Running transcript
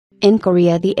In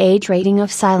Korea, the age rating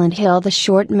of Silent Hill: The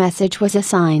Short Message was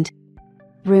assigned.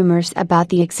 Rumors about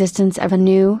the existence of a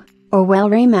new, or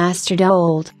remastered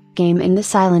old, game in the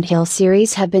Silent Hill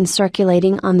series have been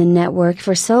circulating on the network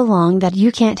for so long that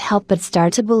you can't help but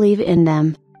start to believe in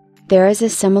them. There is a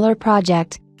similar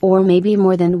project, or maybe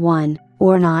more than one,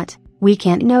 or not, we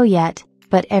can't know yet,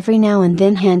 but every now and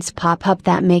then hints pop up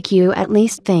that make you at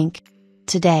least think.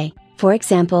 Today, for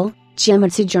example,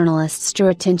 Jimitsu journalists drew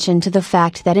attention to the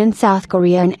fact that in South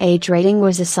Korea an age rating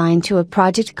was assigned to a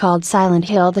project called Silent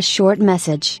Hill: The Short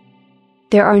Message.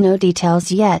 There are no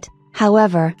details yet,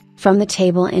 however, from the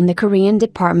table in the Korean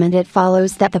department it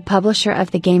follows that the publisher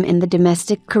of the game in the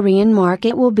domestic Korean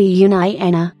market will be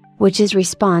Uniana, which is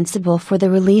responsible for the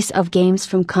release of games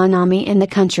from Konami in the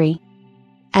country.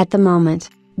 At the moment,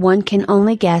 one can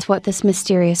only guess what this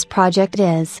mysterious project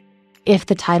is. If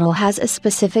the title has a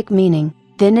specific meaning,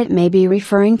 then it may be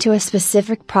referring to a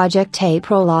specific project, a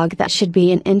prologue that should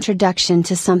be an introduction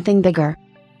to something bigger.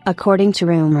 According to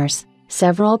rumors,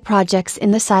 several projects in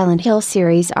the Silent Hill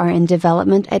series are in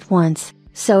development at once,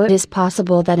 so it is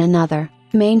possible that another,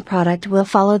 main product will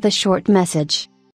follow The Short Message.